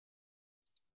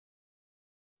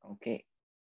Okay,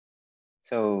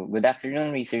 so good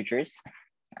afternoon, researchers.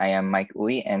 I am Mike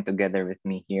Uy, and together with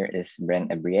me here is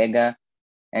Bren Abriega,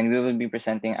 and we will be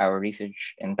presenting our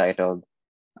research entitled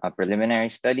A Preliminary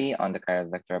Study on the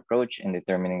Chiral Vector Approach in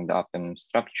Determining the Optimum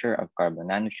Structure of Carbon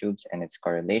Nanotubes and its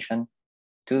Correlation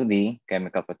to the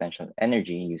Chemical Potential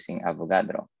Energy using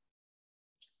Avogadro.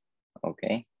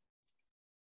 Okay,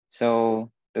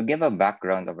 so to give a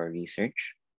background of our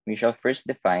research, we shall first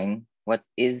define what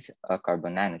is a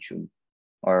carbon nanotube,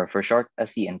 or for short, a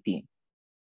CNT.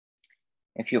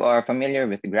 If you are familiar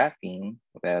with graphene,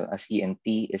 well, a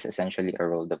CNT is essentially a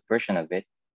rolled up version of it,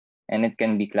 and it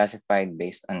can be classified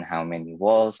based on how many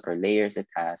walls or layers it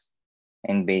has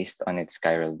and based on its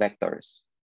chiral vectors.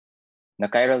 The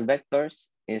chiral vectors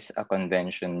is a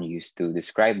convention used to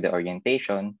describe the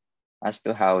orientation as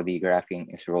to how the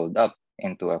graphene is rolled up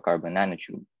into a carbon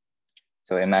nanotube.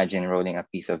 So imagine rolling a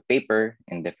piece of paper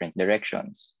in different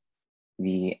directions.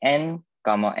 The n,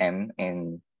 comma m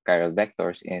in chiral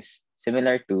vectors is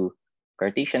similar to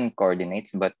Cartesian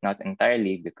coordinates, but not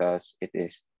entirely because it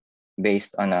is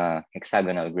based on a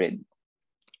hexagonal grid.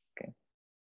 Okay,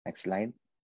 next slide.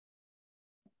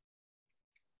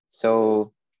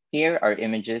 So here are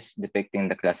images depicting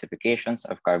the classifications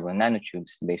of carbon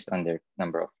nanotubes based on their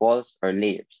number of walls or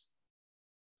layers.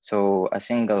 So a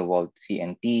single-walled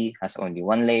CNT has only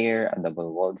one layer, a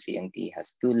double-walled CNT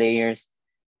has two layers,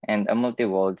 and a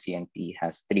multi-walled CNT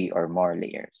has three or more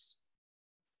layers.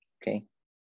 Okay.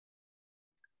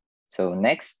 So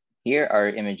next, here are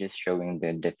images showing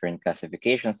the different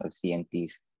classifications of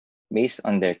CNTs based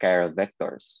on their chiral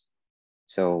vectors.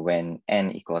 So when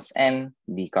n equals m,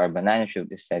 the carbon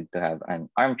nanotube is said to have an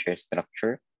armchair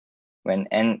structure. When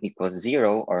n equals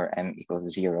 0 or m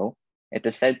equals 0, it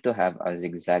is said to have a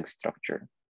zigzag structure.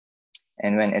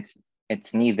 And when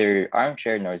it's neither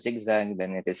armchair nor zigzag,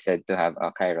 then it is said to have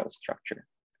a chiral structure.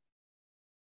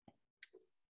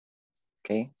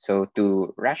 Okay, so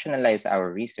to rationalize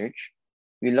our research,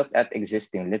 we looked at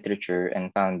existing literature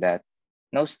and found that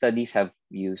no studies have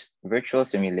used virtual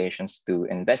simulations to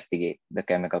investigate the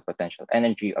chemical potential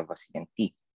energy of a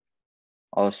CNT.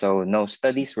 Also, no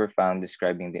studies were found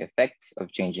describing the effects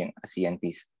of changing a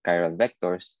CNT's chiral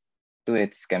vectors to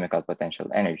its chemical potential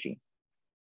energy.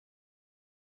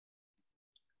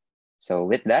 So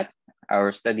with that,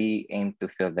 our study aimed to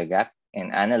fill the gap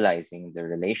in analyzing the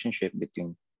relationship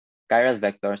between chiral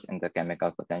vectors and the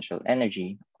chemical potential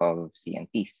energy of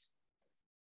CNTs.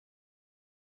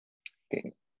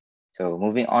 Okay, so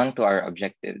moving on to our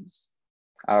objectives.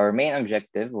 Our main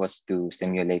objective was to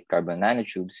simulate carbon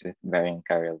nanotubes with varying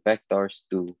chiral vectors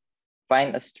to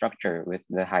find a structure with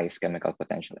the highest chemical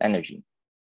potential energy.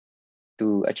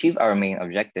 To achieve our main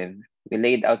objective, we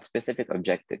laid out specific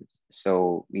objectives.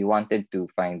 So we wanted to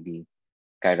find the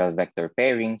chiral vector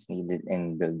pairings needed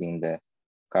in building the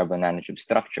carbon nanotube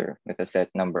structure with a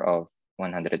set number of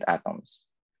 100 atoms.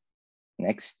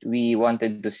 Next, we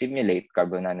wanted to simulate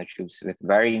carbon nanotubes with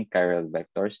varying chiral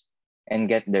vectors and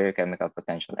get their chemical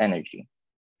potential energy.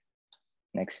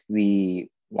 Next,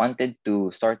 we wanted to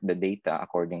sort the data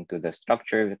according to the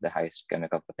structure with the highest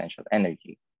chemical potential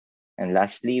energy. And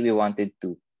lastly, we wanted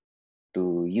to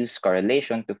use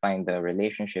correlation to find the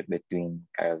relationship between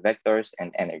chiral vectors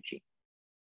and energy.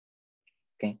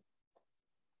 Okay.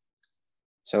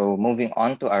 So moving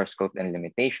on to our scope and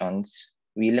limitations,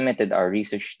 we limited our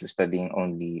research to studying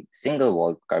only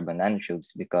single-walled carbon nanotubes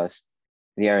because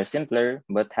they are simpler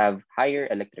but have higher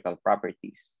electrical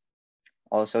properties.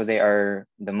 Also, they are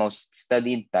the most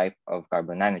studied type of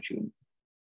carbon nanotube.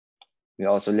 We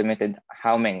also limited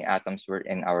how many atoms were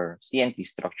in our CNT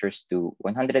structures to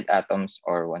 100 atoms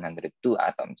or 102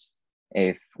 atoms,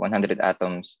 if 100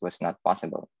 atoms was not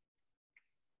possible.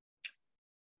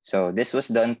 So this was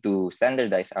done to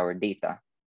standardize our data.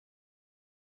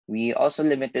 We also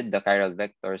limited the chiral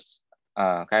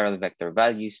vector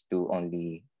values to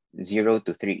only 0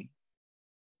 to 3.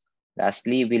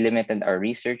 Lastly, we limited our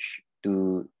research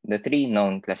to the three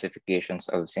known classifications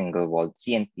of single-walled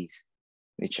CNTs,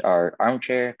 which are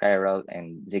armchair, chiral,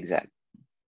 and zigzag.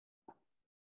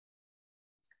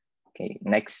 Okay,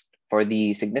 next, for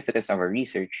the significance of our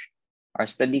research, our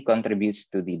study contributes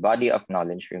to the body of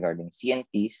knowledge regarding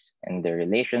CNTs and their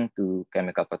relation to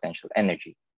chemical potential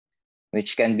energy,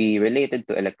 which can be related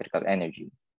to electrical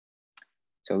energy.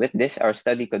 So with this, our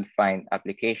study could find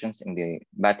applications in the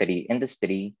battery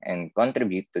industry and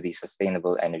contribute to the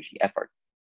sustainable energy effort.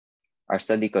 Our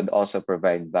study could also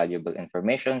provide valuable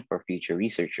information for future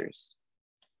researchers.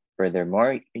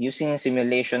 Furthermore, using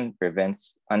simulation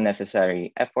prevents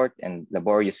unnecessary effort and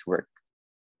laborious work.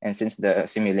 And since the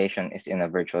simulation is in a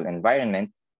virtual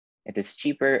environment, It is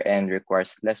cheaper and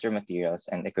requires lesser materials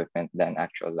and equipment than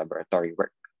actual laboratory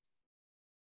work.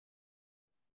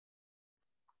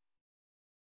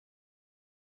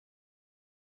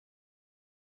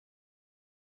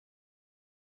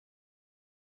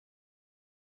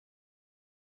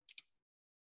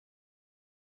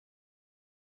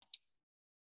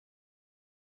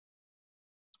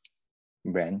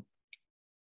 Bren,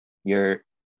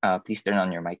 please turn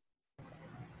on your mic.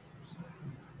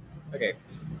 Okay,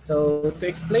 so to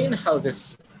explain how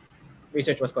this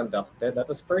research was conducted, let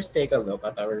us first take a look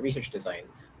at our research design.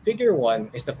 Figure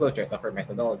 1 is the flowchart of our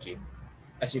methodology.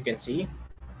 As you can see,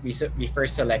 we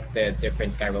first selected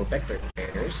different chiral vector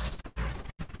pairs,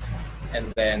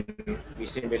 and then we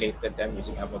simulated them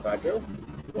using Avogadro.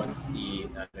 Once the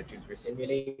nanotubes were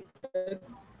simulated,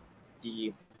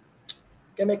 the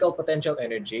chemical potential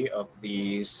energy of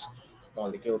these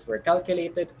molecules were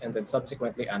calculated and then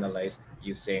subsequently analyzed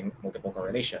using multiple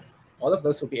correlation. All of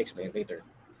those will be explained later.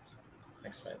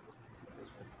 Next slide.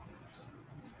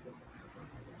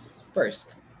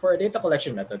 First, for our data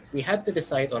collection method, we had to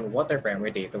decide on what our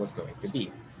primary data was going to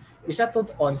be. We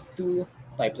settled on two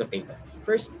types of data.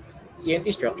 First,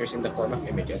 CNT structures in the form of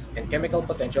images and chemical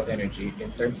potential energy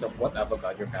in terms of what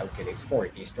Avogadro calculates for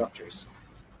these structures.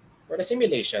 For the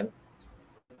simulation,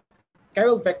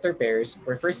 chiral vector pairs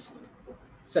were first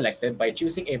selected by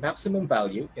choosing a maximum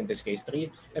value, in this case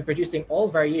 3, and producing all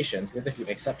variations with a few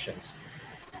exceptions.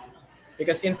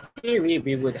 Because in theory,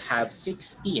 we would have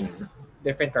 16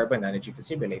 different carbon nanotubes to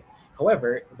simulate.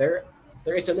 However, there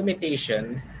is a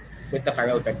limitation with the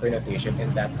chiral vector notation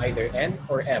in that either n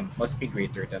or m must be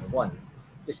greater than 1.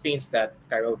 This means that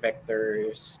chiral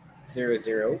vectors 0,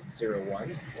 0, 0,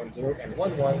 1, 1, 0, and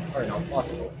 1, 1 are not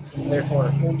possible.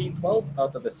 Therefore, only 12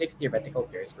 out of the 6 theoretical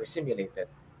pairs were simulated.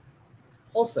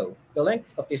 Also, the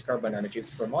lengths of these carbon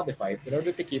nanotubes were modified in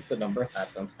order to keep the number of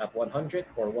atoms at 100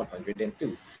 or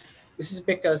 102. This is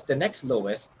because the next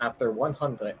lowest after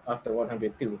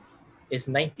 102 is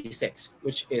 96,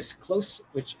 which is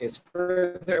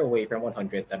further away from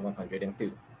 100 than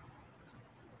 102.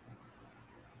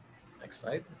 Next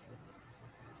slide.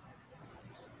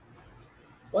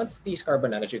 Once these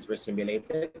carbon nanotubes were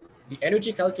simulated, the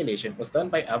energy calculation was done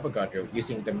by Avogadro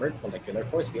using the Merck molecular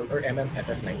force field or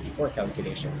MMFF94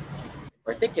 calculations. In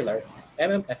particular,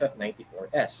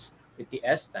 MMFF94S, with the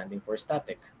S standing for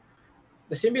static.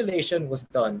 The simulation was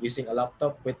done using a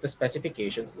laptop with the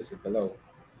specifications listed below.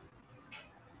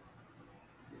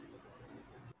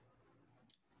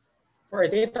 For our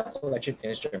data collection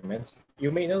instruments,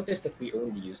 you may notice that we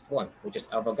only used one, which is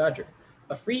Avogadro,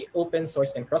 a free, open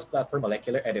source, and cross-platform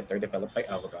molecular editor developed by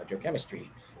Avogadro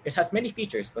Chemistry. It has many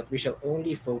features, but we shall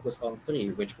only focus on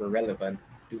 3 which were relevant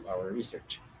to our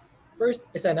research. First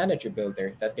is a nanotube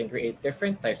builder that can create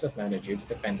different types of nanotubes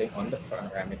depending on the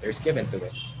parameters given to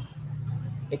it.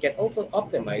 It can also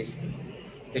optimize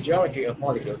the geometry of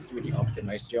molecules through the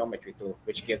optimized geometry tool,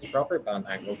 which gives proper bound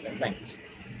angles and lengths.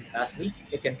 Lastly,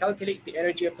 it can calculate the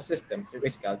energy of a system through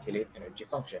its calculate energy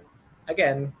function,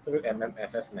 again through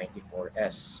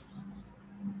MMFF94S.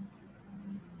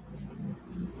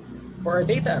 For our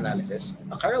data analysis,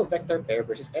 a chiral vector pair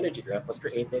versus energy graph was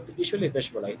created to visually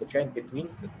visualize the trend between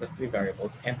the 3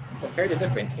 variables and compare the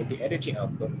difference in the energy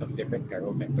output of different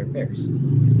chiral vector pairs.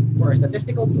 For our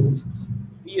statistical tools,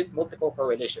 we used multiple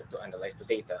correlation to analyze the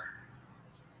data.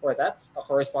 For that, a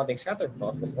corresponding scatter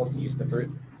plot was also used to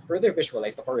further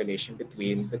visualize the correlation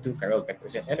between the 2 chiral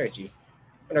vectors and energy.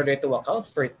 In order to account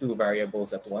for 2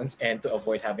 variables at once and to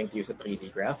avoid having to use a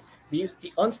 3D graph, we used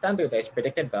the unstandardized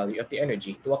predicted value of the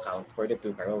energy to account for the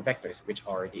 2 chiral vectors, which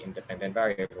are the independent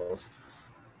variables.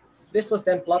 This was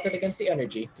then plotted against the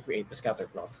energy to create the scatter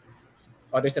plot.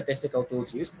 Other statistical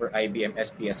tools used were IBM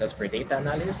SPSS for data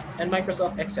analysis and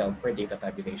Microsoft Excel for data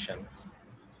tabulation.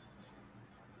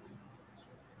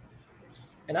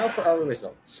 And now for our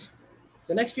results.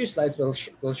 The next few slides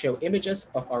will show images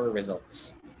of our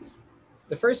results.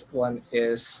 The first one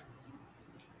is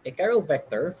a chiral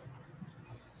vector,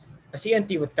 a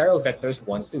CNT with chiral vectors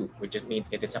 1, 2, which means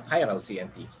it is a chiral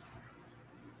CNT.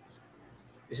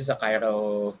 This is a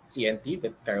chiral CNT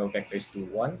with chiral vectors 2,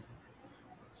 1.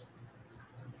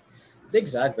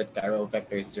 Zigzag with chiral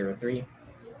vectors 0, 3.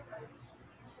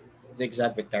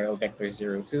 Zigzag with chiral vectors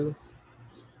 0, 2.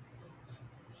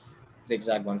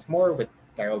 Zigzag once more with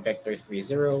chiral vectors 3,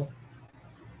 0.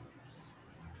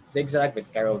 Zigzag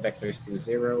with chiral vectors 2,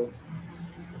 0.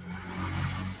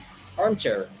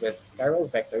 Armchair with chiral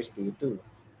vectors 2, 2.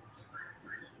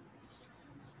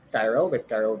 Chiral with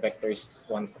chiral vectors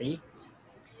 1, 3.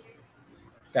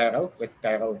 Chiral with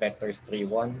chiral vectors 3,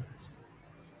 1.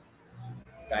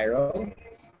 Chiral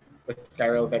with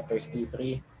chiral vectors 2,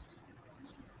 3.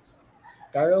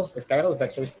 chiral with chiral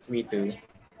vectors 3, 2.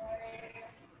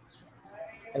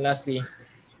 And lastly,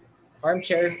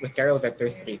 armchair with chiral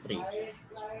vectors 3, 3.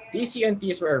 These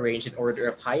CNTs were arranged in order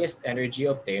of highest energy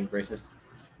obtained versus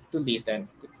to least and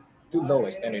to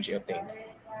lowest energy obtained.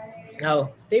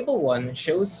 Now, table 1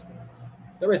 shows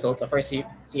the results of our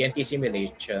CNT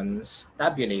simulations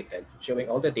tabulated, showing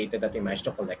all the data that we managed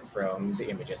to collect from the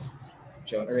images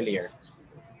shown earlier.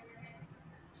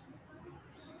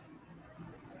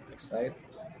 Next slide.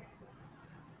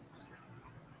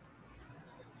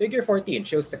 Figure 14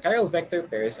 shows the chiral vector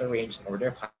pairs arranged in order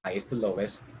of highest to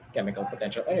lowest chemical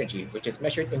potential energy, which is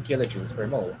measured in kilojoules per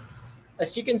mole.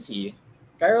 As you can see,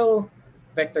 chiral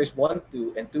vectors 1,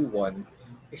 2, and 2, 1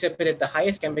 exhibited the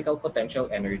highest chemical potential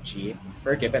energy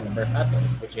per given number of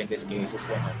atoms, which in this case is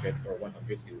 100 or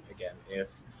 102, again,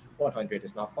 if 100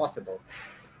 is not possible.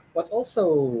 What's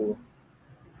also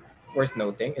worth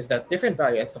noting is that different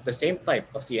variants of the same type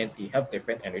of CNT have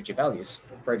different energy values.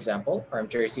 For example,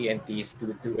 armchair CNTs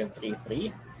 2, 2, and 3,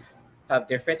 3 have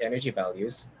different energy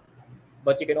values,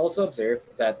 but you can also observe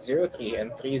that 0, 3,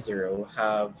 and 3, 0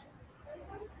 have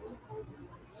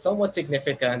somewhat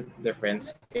significant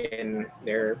difference in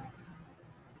their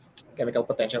chemical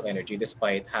potential energy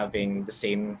despite having the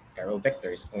same chiral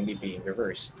vectors only being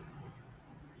reversed.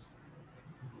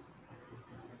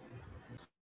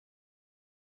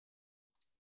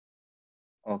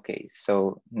 Okay,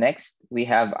 so next we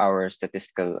have our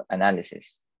statistical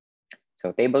analysis.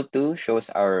 So table 2 shows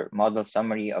our model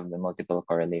summary of the multiple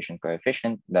correlation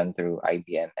coefficient done through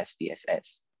IBM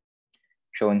SPSS.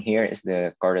 Shown here is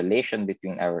the correlation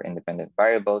between our independent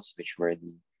variables, which were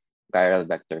the chiral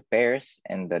vector pairs,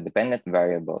 and the dependent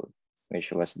variable,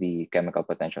 which was the chemical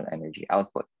potential energy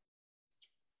output.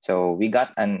 So we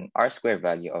got an R-square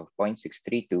value of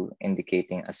 0.632,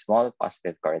 indicating a small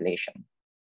positive correlation.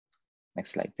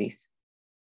 Next slide, please.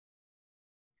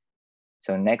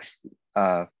 So next,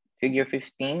 figure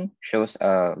 15 shows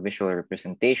a visual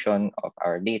representation of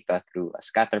our data through a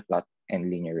scatter plot and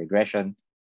linear regression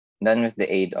done with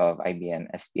the aid of IBM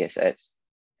SPSS.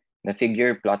 The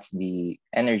figure plots the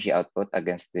energy output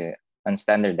against the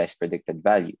unstandardized predicted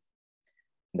value.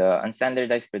 The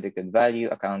unstandardized predicted value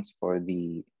accounts for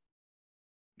the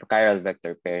chiral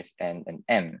vector pairs N and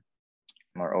M.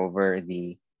 Moreover,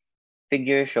 the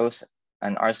figure shows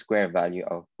an R-square value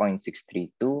of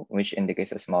 0.632, which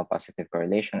indicates a small positive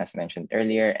correlation as mentioned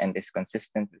earlier and is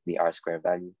consistent with the R-square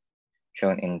value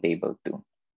shown in table 2.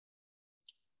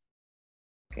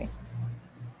 Okay.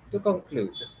 To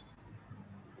conclude,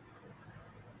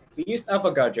 we used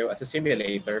Avogadro as a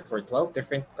simulator for 12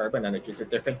 different carbon nanotubes with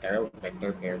different chiral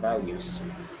vector pair values,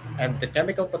 and the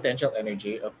chemical potential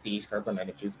energy of these carbon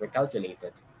nanotubes were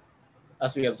calculated.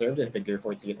 As we observed in figure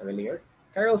 14 earlier,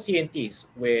 chiral CNTs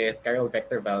with chiral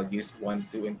vector values 1,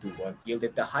 2, and 2, 1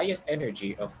 yielded the highest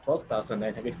energy of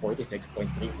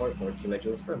 12,946.344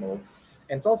 kilojoules per mole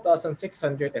and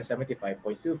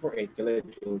 12,675.248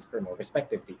 kilojoules per mole,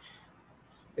 respectively.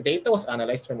 The data was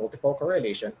analyzed for multiple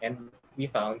correlation, and we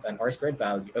found an R-squared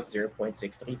value of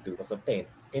 0.632 was obtained,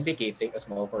 indicating a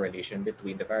small correlation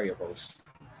between the variables.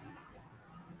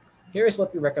 Here is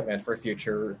what we recommend for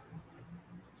future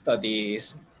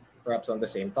studies, perhaps on the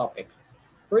same topic.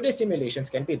 Further simulations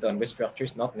can be done with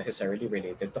structures not necessarily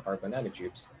related to carbon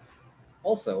nanotubes.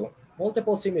 Also,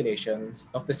 multiple simulations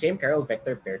of the same chiral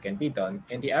vector pair can be done,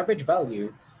 and the average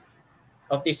value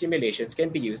of these simulations can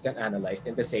be used and analyzed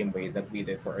in the same way that we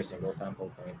did for our single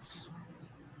sample points.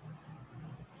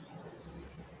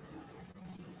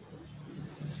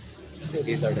 So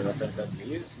these are the references that we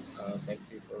used. Thank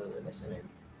you for listening.